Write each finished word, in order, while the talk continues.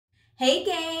Hey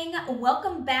gang,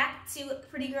 welcome back to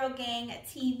Pretty Girl Gang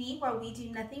TV, where we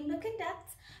do nothing but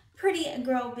conduct pretty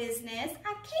girl business.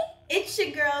 It's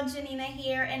your girl Jeanina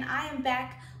here, and I am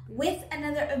back with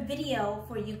another video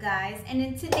for you guys. And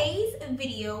in today's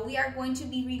video, we are going to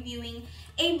be reviewing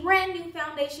a brand new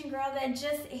foundation, girl, that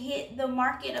just hit the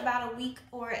market about a week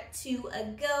or two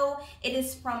ago. It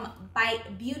is from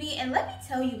Bite Beauty, and let me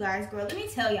tell you guys, girl, let me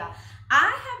tell y'all,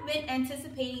 I have been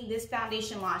anticipating this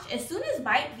foundation launch. As soon as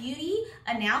Bite Beauty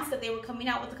announced that they were coming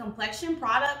out with a complexion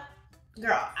product,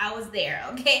 girl, I was there,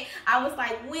 okay? I was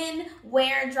like, when,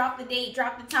 where, drop the date,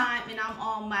 drop the time, and I'm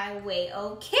on my way,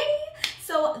 okay?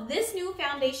 So this new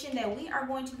foundation that we are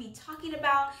going to be talking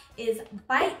about is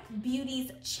Bite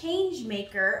Beauty's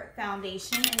Changemaker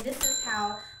foundation, and this is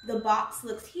how the box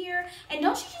looks here. And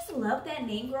don't you just love that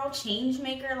name, girl?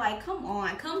 Changemaker. Like, come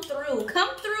on, come through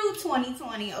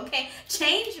 2020, okay?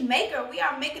 Changemaker, we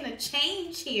are making a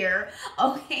change here,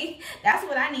 okay? That's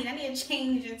what I need a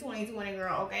change in 2020,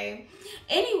 girl, okay?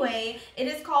 Anyway, it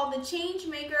is called the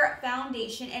Changemaker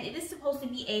foundation, and it is supposed to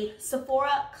be a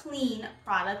Sephora clean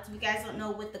product. If you guys don't know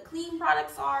what the clean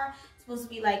products are, it's supposed to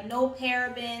be like no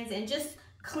parabens and just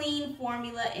clean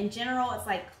formula in general. It's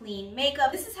like clean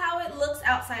makeup. This is how it looks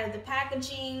outside of the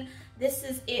packaging. This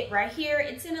is it right here.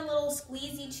 It's in a little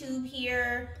squeezy tube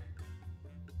here,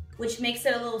 which makes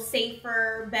it a little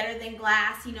safer, better than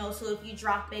glass, you know, so if you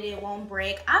drop it, it won't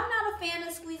break. I'm not a fan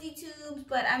of squeezy tubes,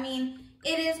 but I mean,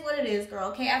 it is what it is, girl,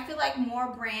 okay? I feel like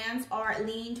more brands are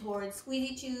leaning towards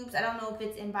squeezy tubes. I don't know if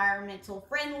it's environmental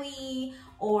friendly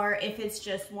or if it's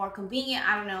just more convenient.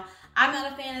 I don't know. I'm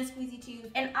not a fan of squeezy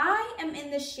tubes. And I am in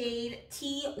the shade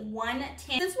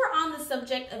T110. Since we're on the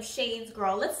subject of shades,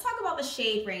 girl, let's talk about the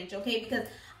shade range, okay? Because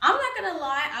I'm not gonna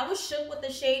lie, I was shook with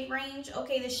the shade range,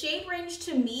 okay? The shade range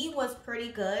to me was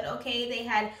pretty good, okay? They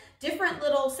had different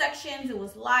little sections. It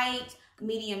was light,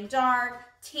 medium dark,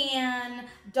 tan,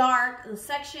 dark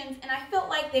sections, and I felt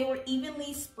like they were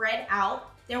evenly spread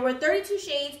out. There were 32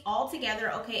 shades all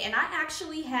together, okay? And I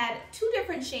actually had 2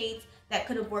 different shades that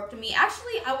could have worked for me.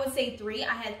 Actually, I would say 3.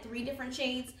 I had 3 different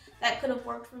shades that could have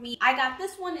worked for me. I got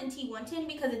this one in T110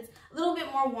 because it's a little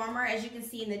bit more warmer, as you can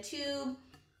see in the tube.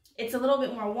 It's a little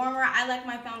bit more warmer. I like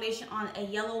my foundation on a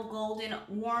yellow golden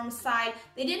warm side.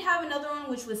 They did have another one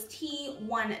which was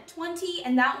T120,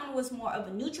 and that one was more of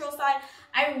a neutral side.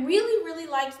 I really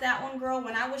liked that one, girl.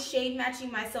 When I was shade matching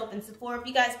myself in Sephora, if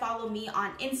you guys follow me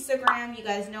on Instagram, you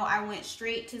guys know I went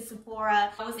straight to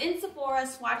Sephora. I was in Sephora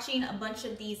swatching a bunch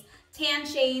of these tan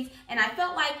shades, and I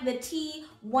felt like the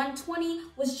T120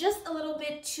 was just a little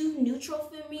bit too neutral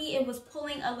for me. It was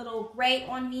pulling a little gray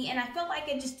on me, and I felt like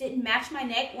it just didn't match my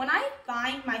neck. When I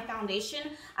find my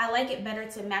foundation, I like it better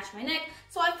to match my neck,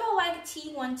 so I felt like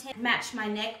T110 matched my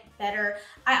neck better.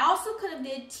 I also could have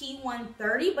did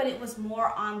T130, but it was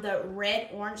more on the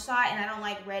red-orange side, and I don't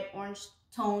like red-orange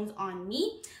tones on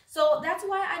me, so that's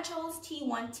why I chose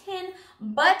T110.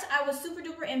 But I was super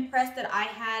duper impressed that I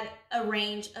had a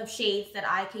range of shades that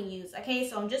I can use, okay?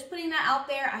 So I'm just putting that out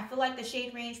there. I feel like the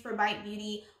shade range for Bite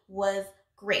Beauty was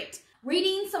great.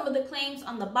 Reading some of the claims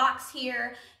on the box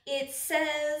here, it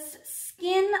says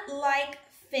skin-like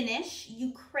finish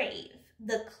you crave,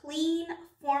 the clean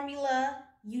formula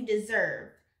you deserve,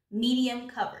 medium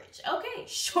coverage. Okay,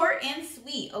 short and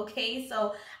sweet, okay?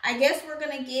 So I guess we're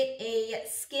gonna get a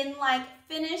skin-like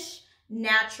finish,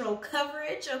 natural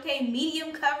coverage, okay?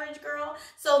 Medium coverage, girl.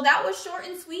 So that was short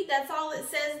and sweet. That's all it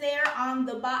says there on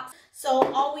the box.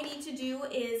 So all we need to do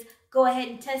is go ahead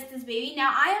and test this baby.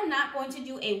 Now, I am not going to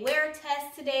do a wear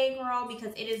test today, girl,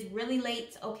 because it is really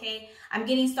late, okay? I'm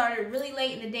getting started really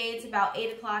late in the day. It's about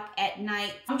 8 o'clock at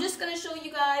night. I'm just gonna show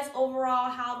you guys overall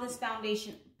how this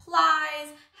foundation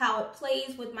applies, how it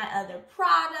plays with my other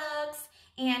products,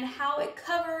 and how it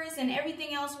covers and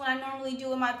everything else when I normally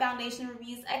do in my foundation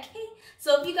reviews, okay?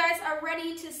 So if you guys are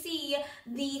ready to see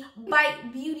the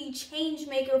Bite Beauty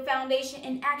Changemaker foundation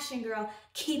in action, girl,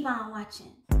 keep on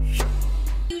watching.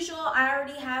 Usual, I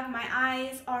already have my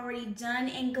eyes already done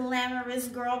and glamorous,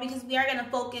 girl, because we are going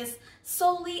to focus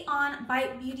solely on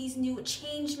Bite Beauty's new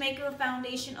Changemaker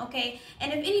foundation, okay?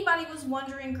 And if anybody was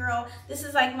wondering, girl, this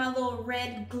is like my little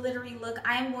red glittery look.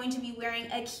 I am going to be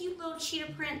wearing a cute little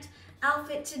cheetah print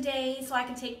outfit today so I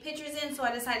can take pictures in, so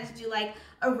I decided to do like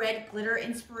a red glitter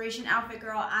inspiration outfit,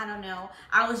 girl. I don't know.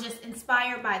 I was just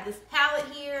inspired by this palette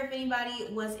here. If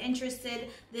anybody was interested,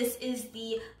 this is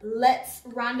the Let's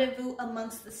Rendezvous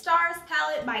Amongst the Stars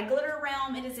palette by Glitter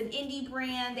Realm. It is an indie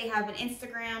brand. They have an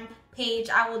Instagram page.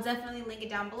 I will definitely link it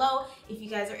down below if you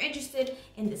guys are interested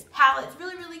in this palette. It's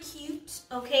really cute,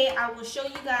 okay? I will show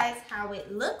you guys how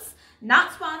it looks.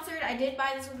 Not sponsored. I did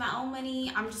buy this with my own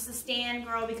money. I'm just a stan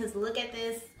girl because look at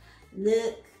this.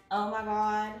 Look, oh my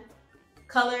God.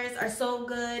 Colors are so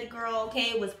good, girl,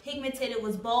 okay? It was pigmented, it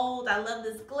was bold. I love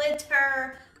this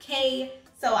glitter, okay?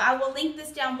 So I will link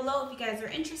this down below if you guys are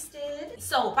interested.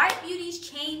 So Bite Beauty's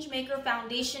Changemaker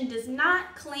foundation does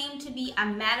not claim to be a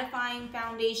mattifying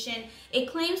foundation. It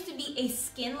claims to be a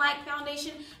skin-like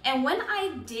foundation. And when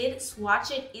I did swatch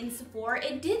it in Sephora,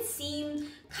 it did seem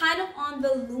kind of on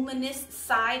the luminous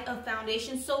side of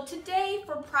foundation. So today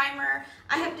for primer,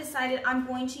 I have decided I'm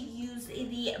going to use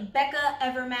the Becca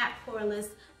Evermatte Poreless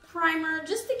primer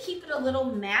just to keep it a little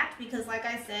matte, because like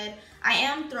I said, I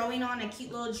am throwing on a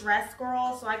cute little dress,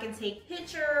 girl, so I can take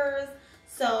pictures.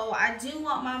 So I do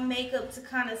want my makeup to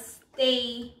kind of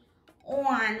stay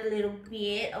on a little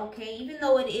bit, okay? Even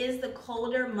though it is the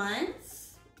colder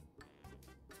months,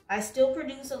 I still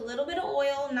produce a little bit of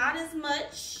oil, not as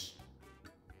much,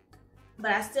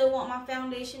 but I still want my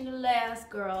foundation to last,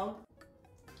 girl.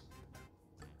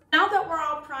 Now that we're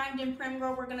all primed and prim,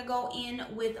 girl, we're gonna go in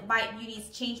with Bite Beauty's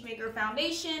Changemaker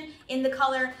foundation in the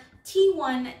color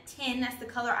T110. That's the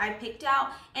color I picked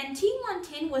out. And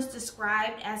T110 was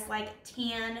described as like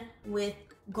tan with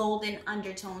golden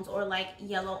undertones or like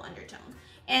yellow undertones.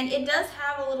 And it does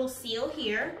have a little seal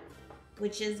here,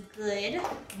 which is good,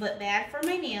 but bad for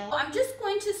my nail. I'm just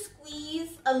going to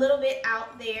squeeze a little bit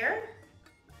out there,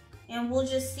 and we'll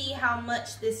just see how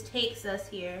much this takes us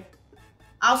here.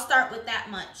 I'll start with that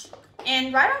much.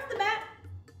 And right off the bat,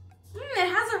 it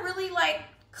has a really like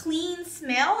clean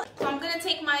smell. So I'm gonna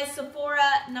take my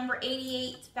Sephora number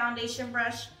 88 foundation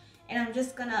brush, and I'm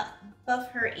just gonna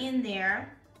buff her in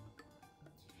there.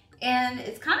 And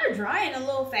it's kind of drying a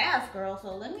little fast, girl.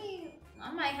 So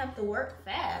I might have to work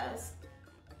fast.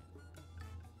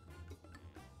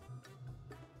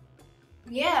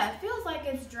 Yeah, it feels like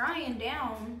it's drying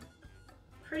down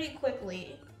pretty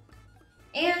quickly.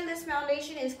 And this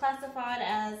foundation is classified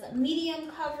as medium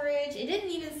coverage. It didn't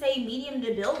even say medium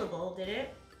to buildable, did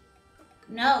it?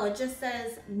 No, it just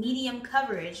says medium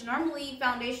coverage. Normally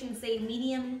foundations say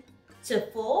medium to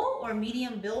full or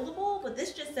medium buildable, but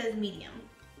this just says medium.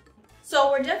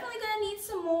 So we're definitely gonna need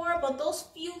some more, but those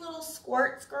few little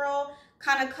squirts, girl,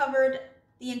 kind of covered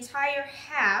the entire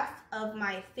half of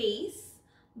my face.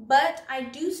 But I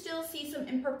do still see some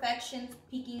imperfections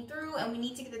peeking through, and we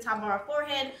need to get the top of our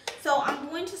forehead. So I'm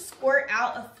going to squirt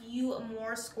out a few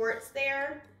more squirts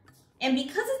there. And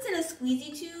because it's in a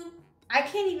squeezy tube, I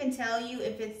can't even tell you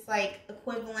if it's like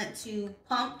equivalent to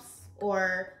pumps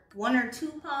or 1 or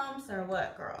 2 pumps or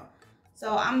what, girl.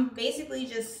 So I'm basically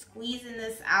just squeezing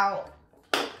this out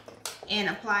and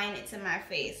applying it to my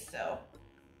face, so.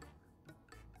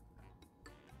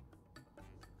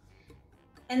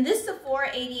 And this Sephora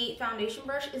 88 foundation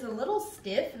brush is a little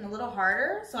stiff and a little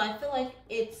harder, so I feel like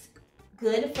it's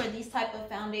good for these type of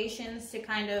foundations to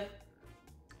kind of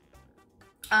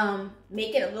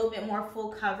make it a little bit more full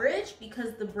coverage,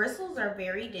 because the bristles are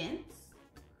very dense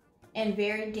and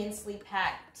very densely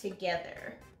packed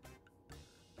together.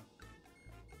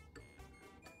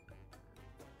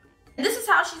 And this is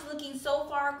how she's looking so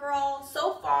far, girl.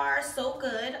 So far, so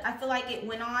good. I feel like it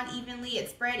went on evenly, it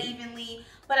spread evenly,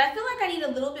 but I feel like I need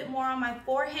a little bit more on my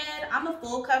forehead. I'm a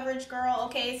full coverage girl,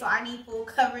 okay, so I need full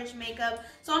coverage makeup.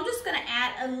 So I'm just gonna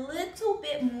add a little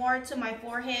bit more to my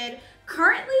forehead.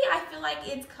 Currently, I feel like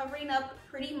it's covering up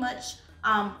pretty much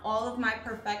all of my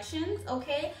perfections,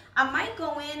 okay? I might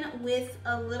go in with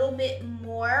a little bit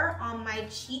more on my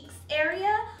cheeks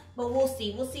area, but we'll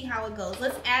see. We'll see how it goes.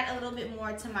 Let's add a little bit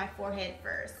more to my forehead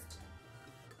first.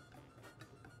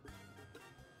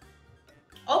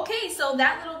 Okay, so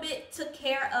that little bit took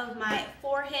care of my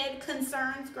forehead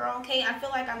concerns, girl, okay? I feel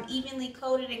like I'm evenly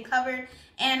coated and covered.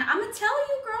 And I'm gonna tell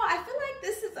you, girl, I feel like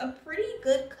this is a pretty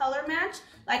good color match.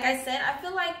 Like I said, I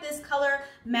feel like this color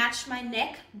matched my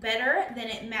neck better than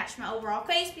it matched my overall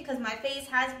face, because my face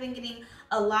has been getting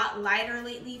a lot lighter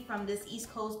lately from this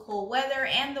East Coast cold weather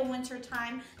and the winter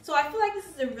time. So I feel like this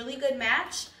is a really good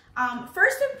match.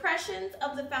 First impressions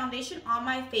of the foundation on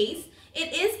my face,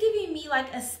 it is giving me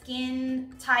like a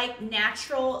skin type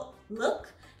natural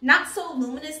look. Not so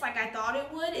luminous like I thought it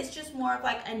would. It's just more of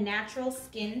like a natural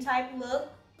skin type look.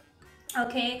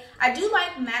 Okay, I do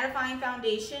like mattifying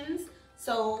foundations,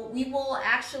 so we will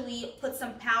actually put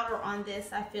some powder on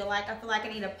this. I feel like I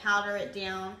need to powder it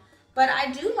down. But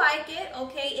I do like it,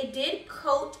 okay? It did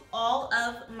coat all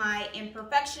of my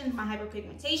imperfections, my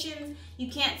hyperpigmentations.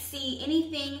 You can't see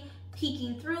anything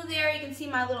peeking through there. You can see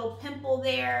my little pimple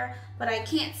there, but I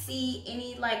can't see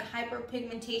any like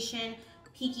hyperpigmentation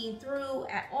peeking through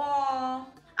at all.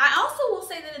 I also will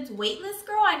say that it's weightless,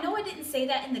 girl. I know it didn't say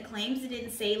that in the claims. It didn't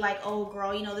say like, oh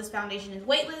girl, you know, this foundation is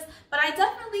weightless, but I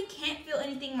definitely can't feel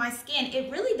anything in my skin.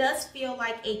 It really does feel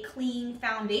like a clean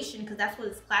foundation because that's what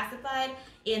it's classified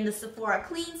in the Sephora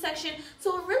clean section.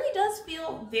 So it really does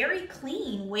feel very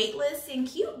clean, weightless, and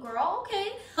cute, girl. Okay.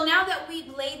 So now that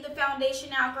we've laid the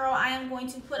foundation out, girl, I am going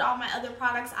to put all my other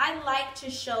products. I like to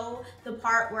show the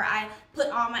part where I put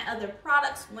all my other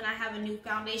products when I have a new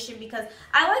foundation because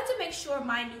I like to make sure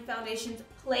my new foundations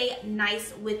play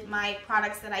nice with my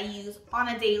products that I use on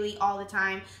a daily all the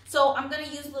time. So I'm going to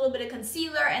use a little bit of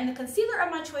concealer, and the concealer of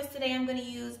my choice today I'm going to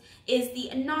use is the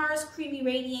NARS Creamy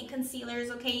Radiant Concealers.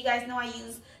 Okay, you guys know I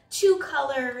use two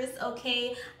colors.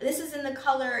 Okay, this is in the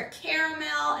color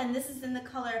Caramel and this is in the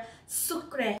color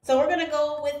Sucre. So we're going to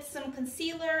go with some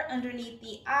concealer underneath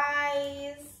the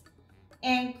eyes.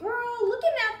 And girl,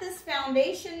 looking at this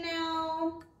foundation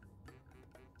now,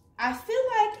 I feel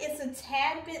like it's a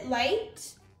tad bit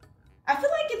light. I feel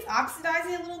like it's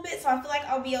oxidizing a little bit, so I feel like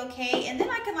I'll be okay. And then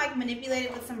I can like manipulate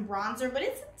it with some bronzer, but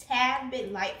it's a tad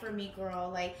bit light for me, girl.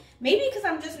 Like maybe because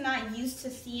I'm just not used to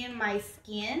seeing my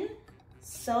skin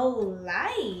so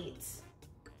light.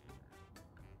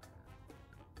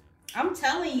 I'm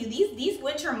telling you, these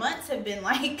winter months have been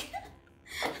like,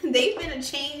 they've been a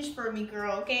change for me,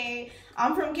 girl, okay?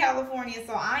 I'm from California,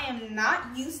 so I am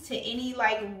not used to any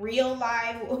like real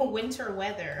live winter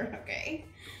weather, okay?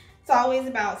 It's always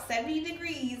about 70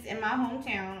 degrees in my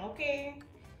hometown, okay?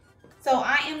 So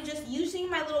I am just using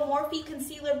my little Morphe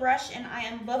concealer brush and I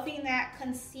am buffing that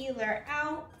concealer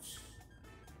out.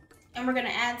 And we're gonna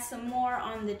add some more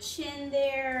on the chin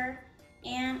there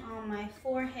and on my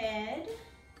forehead.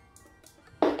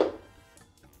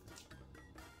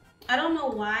 I don't know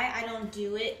why I don't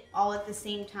do it all at the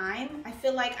same time. I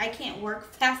feel like I can't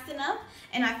work fast enough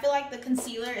and I feel like the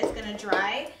concealer is gonna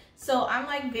dry. So I'm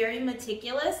like very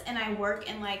meticulous and I work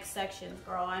in like sections,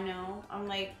 girl. I know. I'm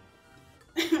like,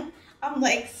 I'm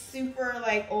like super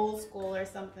like old school or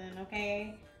something,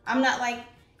 okay? I'm not like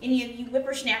any of you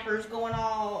whippersnappers going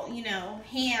all, you know,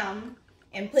 ham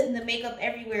and putting the makeup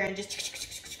everywhere and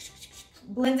just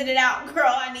blending it out,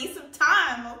 girl. I need some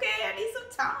time, okay? I need some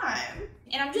time.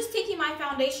 And I'm just taking my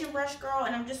foundation brush, girl,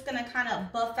 and I'm just gonna kind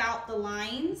of buff out the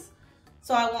lines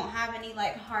so I won't have any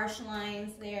like harsh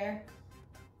lines there.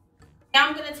 Now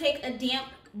I'm gonna take a damp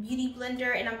beauty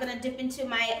blender and I'm gonna dip into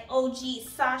my OG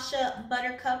Sasha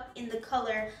Buttercup in the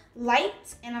color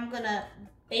Light, and I'm gonna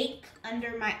bake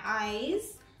under my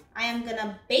eyes. I am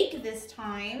gonna bake this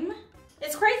time.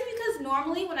 It's crazy because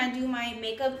normally when I do my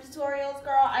makeup tutorials,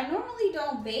 girl, I normally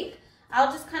don't bake.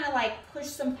 I'll just kind of like push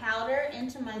some powder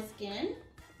into my skin.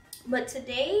 But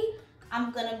today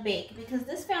I'm gonna bake because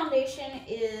this foundation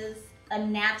is a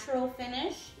natural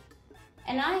finish.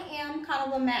 And I am kind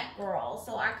of a matte girl,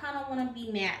 so I kind of want to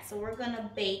be matte. So we're gonna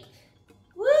bake.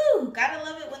 Woo! Gotta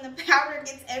love it when the powder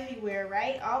gets everywhere,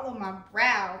 right? All on my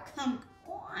brow. Come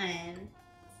on.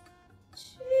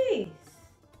 Jeez.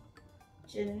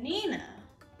 Jeanina,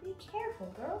 be careful,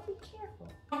 girl. Be careful.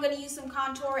 I'm gonna use some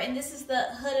contour, and this is the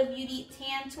Huda Beauty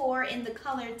Tantour in the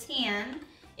color Tan.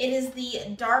 It is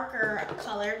the darker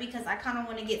color because I kind of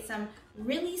want to get some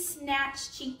really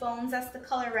snatched cheekbones. That's the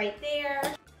color right there.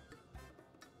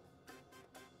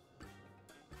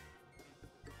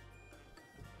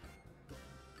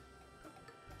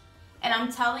 And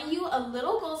I'm telling you, a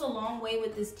little goes a long way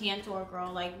with this Tantour,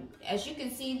 girl. Like, as you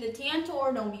can see, the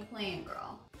Tantour don't be playing,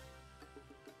 girl.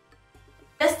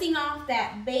 Dusting off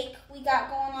that bake we got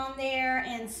going on there,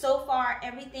 and so far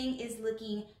everything is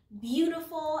looking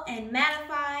beautiful and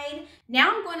mattified.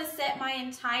 Now I'm going to set my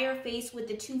entire face with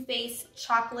the Too Faced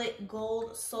Chocolate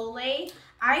Gold Soleil.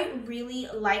 I really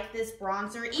like this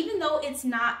bronzer. Even though it's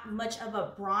not much of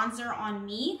a bronzer on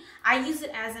me, I use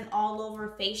it as an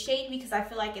all-over face shade because I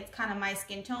feel like it's kind of my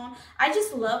skin tone. I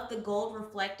just love the gold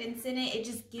reflectance in it. It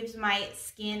just gives my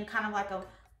skin kind of like a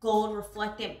gold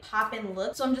reflectant pop-in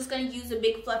look. So I'm just going to use a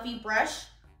big fluffy brush.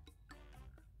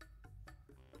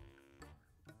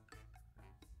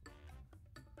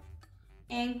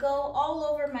 And go all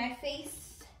over my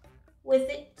face with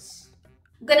it.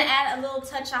 I'm gonna add a little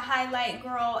touch of highlight,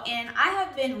 girl, and I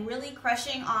have been really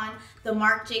crushing on the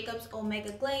Marc Jacobs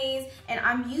Omega Glaze, and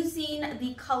I'm using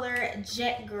the color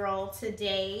Jet Girl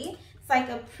today. It's like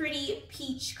a pretty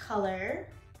peach color.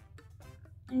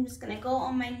 I'm just gonna go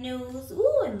on my nose.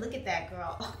 Ooh, and look at that,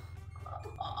 girl.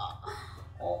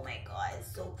 Oh my God,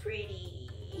 it's so pretty.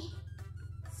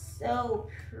 So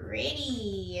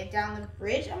pretty. Down the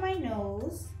bridge of my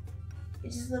nose. It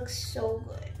just looks so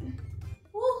good.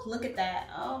 Ooh, look at that.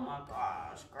 Oh my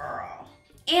gosh, girl.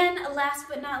 And last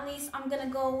but not least, I'm gonna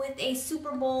go with a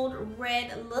super bold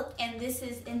red look, and this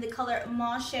is in the color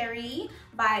Mon Cherie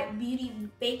by Beauty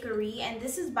Bakery, and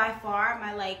this is by far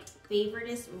my like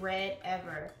favoriteest red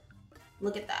ever.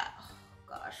 Look at that. Oh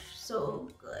gosh, so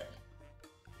good.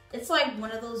 It's like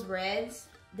one of those reds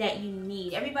that you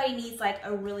need. Everybody needs like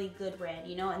a really good red,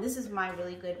 you know, and this is my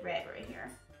really good red right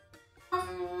here.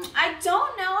 I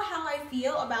don't know how I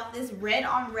feel about this red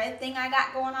on red thing I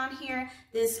got going on here.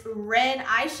 This red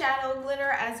eyeshadow glitter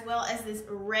as well as this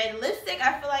red lipstick.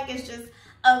 I feel like it's just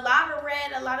a lot of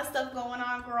red, a lot of stuff going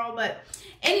on, girl. But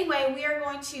anyway, we are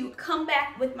going to come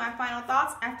back with my final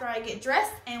thoughts after I get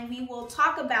dressed, and we will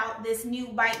talk about this new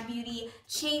Bite Beauty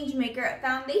Changemaker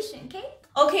foundation, okay?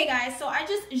 Okay guys, so I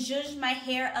just zhuzhed my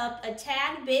hair up a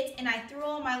tad bit and I threw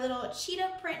on my little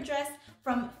cheetah print dress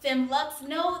from FemLux.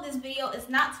 No, this video is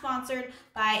not sponsored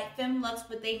by FemLux,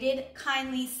 but they did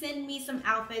kindly send me some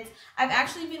outfits. I've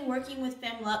actually been working with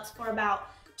FemLux for about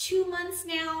 2 months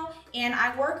now, and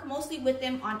I work mostly with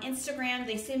them on Instagram.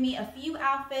 They send me a few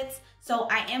outfits, so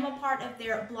I am a part of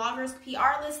their bloggers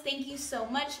PR list. Thank you so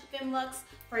much, FemLux,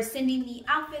 for sending me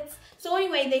outfits. So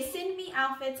anyway, they send me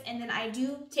outfits, and then I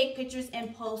do take pictures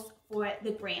and post for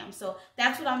the gram. So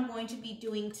that's what I'm going to be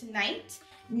doing tonight.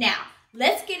 Now,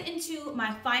 let's get into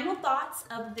my final thoughts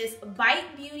of this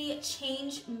Bite Beauty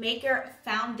Changemaker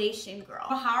foundation, girl.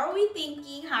 How are we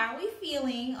thinking? How are we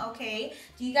feeling? Okay,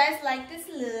 do you guys like this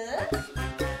look?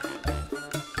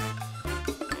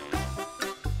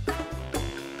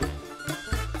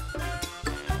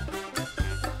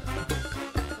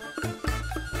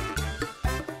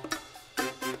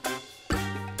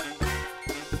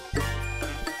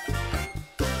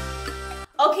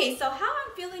 Okay, so how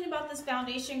I'm feeling about this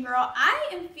foundation, girl, I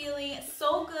am feeling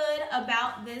so good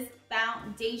about this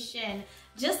foundation.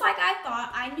 Just like I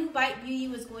thought, I knew Bite Beauty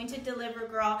was going to deliver,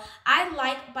 girl. I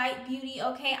like Bite Beauty,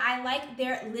 okay? I like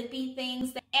their lippy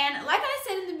things. And like I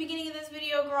said in the beginning of this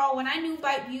video, girl, when I knew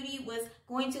Bite Beauty was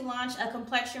going to launch a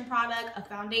complexion product, a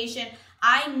foundation,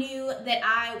 I knew that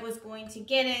I was going to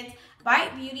get it.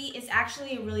 Bite Beauty is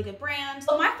actually a really good brand.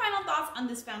 So my final thoughts on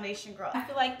this foundation, girl. I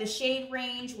feel like the shade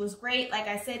range was great. Like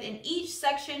I said, in each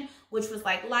section, which was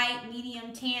like light,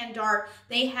 medium, tan, dark,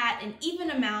 they had an even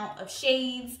amount of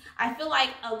shades. I feel like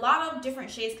a lot of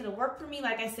different shades could have worked for me.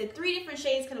 Like I said, 3 different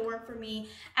shades could have worked for me.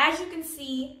 As you can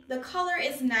see, the color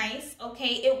is nice,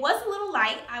 okay? It was a little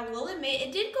light, I will admit.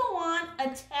 It did go on a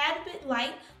tad bit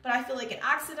light, but I feel like it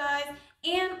oxidized.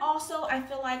 And also, I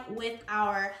feel like with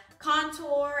our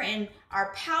contour and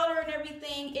our powder and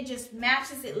everything, it just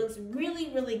matches. It looks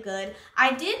really, really good.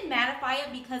 I did mattify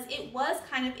it because it was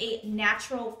kind of a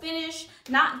natural finish,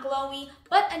 not glowy,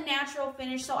 but a natural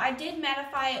finish. So I did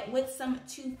mattify it with some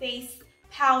Too Faced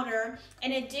powder,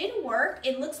 and it did work.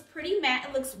 It looks pretty matte.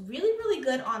 It looks really, really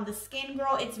good on the skin,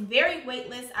 girl. It's very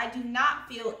weightless. I do not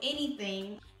feel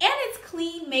anything. And it's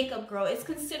clean makeup, girl. It's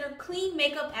considered clean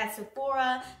makeup at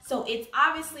Sephora, so it's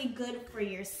obviously good for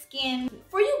your skin.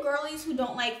 For you girlies who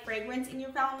don't like fragrance in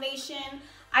your foundation,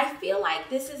 I feel like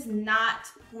this is not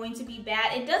going to be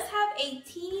bad. It does have a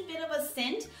teeny bit of a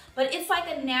scent, but it's like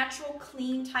a natural,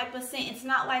 clean type of scent. It's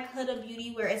not like Huda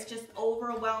Beauty where it's just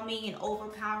overwhelming and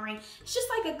overpowering. It's just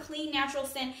like a clean, natural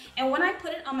scent. And when I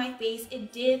put it on my face,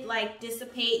 it did like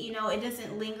dissipate, you know, it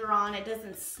doesn't linger on, it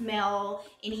doesn't smell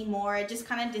anymore. It just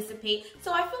kind of dissipates.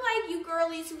 So I feel like you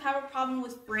girlies who have a problem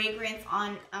with fragrance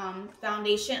on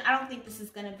foundation, I don't think this is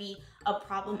gonna be a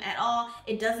problem at all.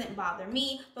 It doesn't bother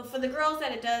me, but for the girls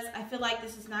that it does, I feel like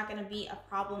this is not going to be a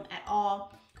problem at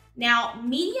all. Now,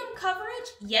 medium coverage,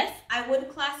 yes, I would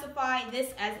classify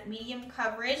this as medium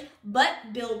coverage, but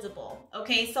buildable.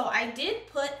 Okay, so I did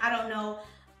put, I don't know,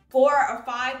 4 or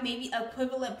 5 maybe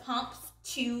equivalent pumps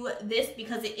to this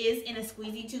because it is in a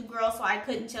squeezy tube, girl, so I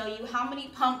couldn't tell you how many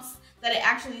pumps that it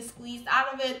actually squeezed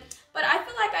out of it, but I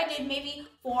feel like I did maybe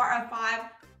 4 or 5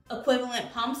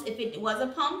 equivalent pumps if it was a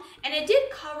pump, and it did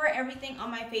cover everything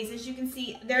on my face. As you can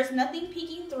see, there's nothing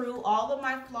peeking through. All of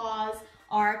my flaws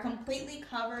are completely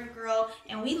covered, girl,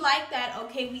 and we like that,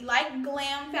 okay? We like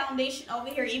glam foundation over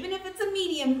here, even if it's a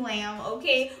medium glam,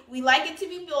 okay? We like it to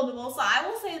be buildable, so I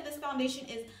will say that this foundation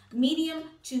is medium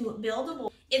to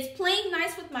buildable. It's playing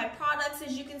nice with my products.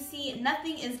 As you can see,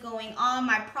 nothing is going on.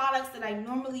 My products that I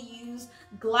normally use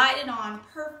glided on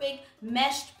perfect,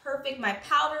 meshed perfect. My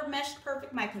powder meshed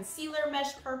perfect. My concealer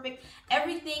meshed perfect.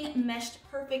 Everything meshed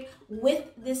perfect with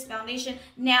this foundation.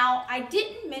 Now, I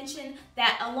didn't mention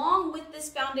that along with this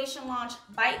foundation launch,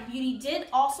 Bite Beauty did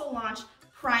also launch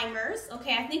primers,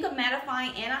 okay? I think a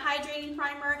mattifying and a hydrating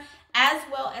primer, as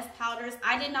well as powders.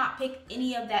 I did not pick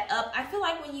any of that up. I feel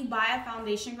like when you buy a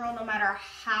foundation, girl, no matter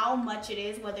how much it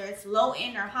is, whether it's low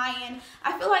end or high end,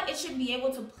 I feel like it should be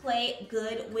able to play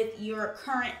good with your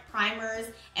current primers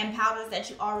and powders that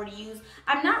you already use.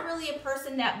 I'm not really a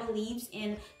person that believes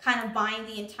in kind of buying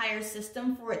the entire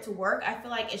system for it to work. I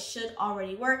feel like it should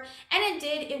already work, and it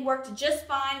did. It worked just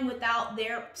fine without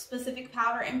their specific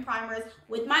powder and primers.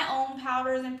 With my own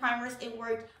powders and primers, it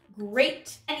worked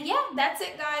great. And yeah, that's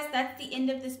it, guys. That's the end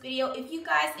of this video. If you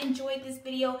guys enjoyed this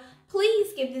video,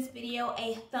 please give this video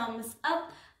a thumbs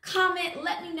up. Comment,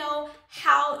 let me know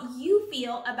how you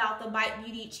feel about the Bite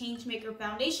Beauty Changemaker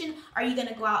Foundation. Are you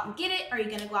gonna go out and get it? Are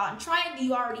you gonna go out and try it? Do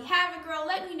you already have it, girl?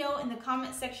 Let me know in the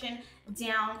comment section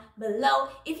down below.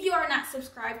 If you are not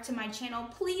subscribed to my channel,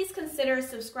 please consider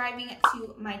subscribing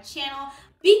to my channel.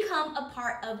 Become a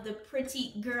part of the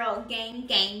Pretty Girl Gang.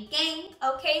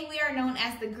 Okay, we are known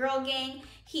as the Girl Gang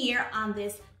here on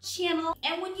this channel.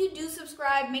 And when you do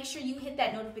subscribe, make sure you hit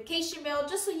that notification bell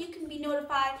just so you can be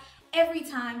notified every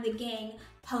time the gang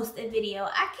posts a video,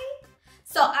 okay?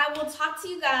 So I will talk to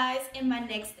you guys in my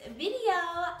next video.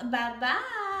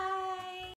 Bye-bye.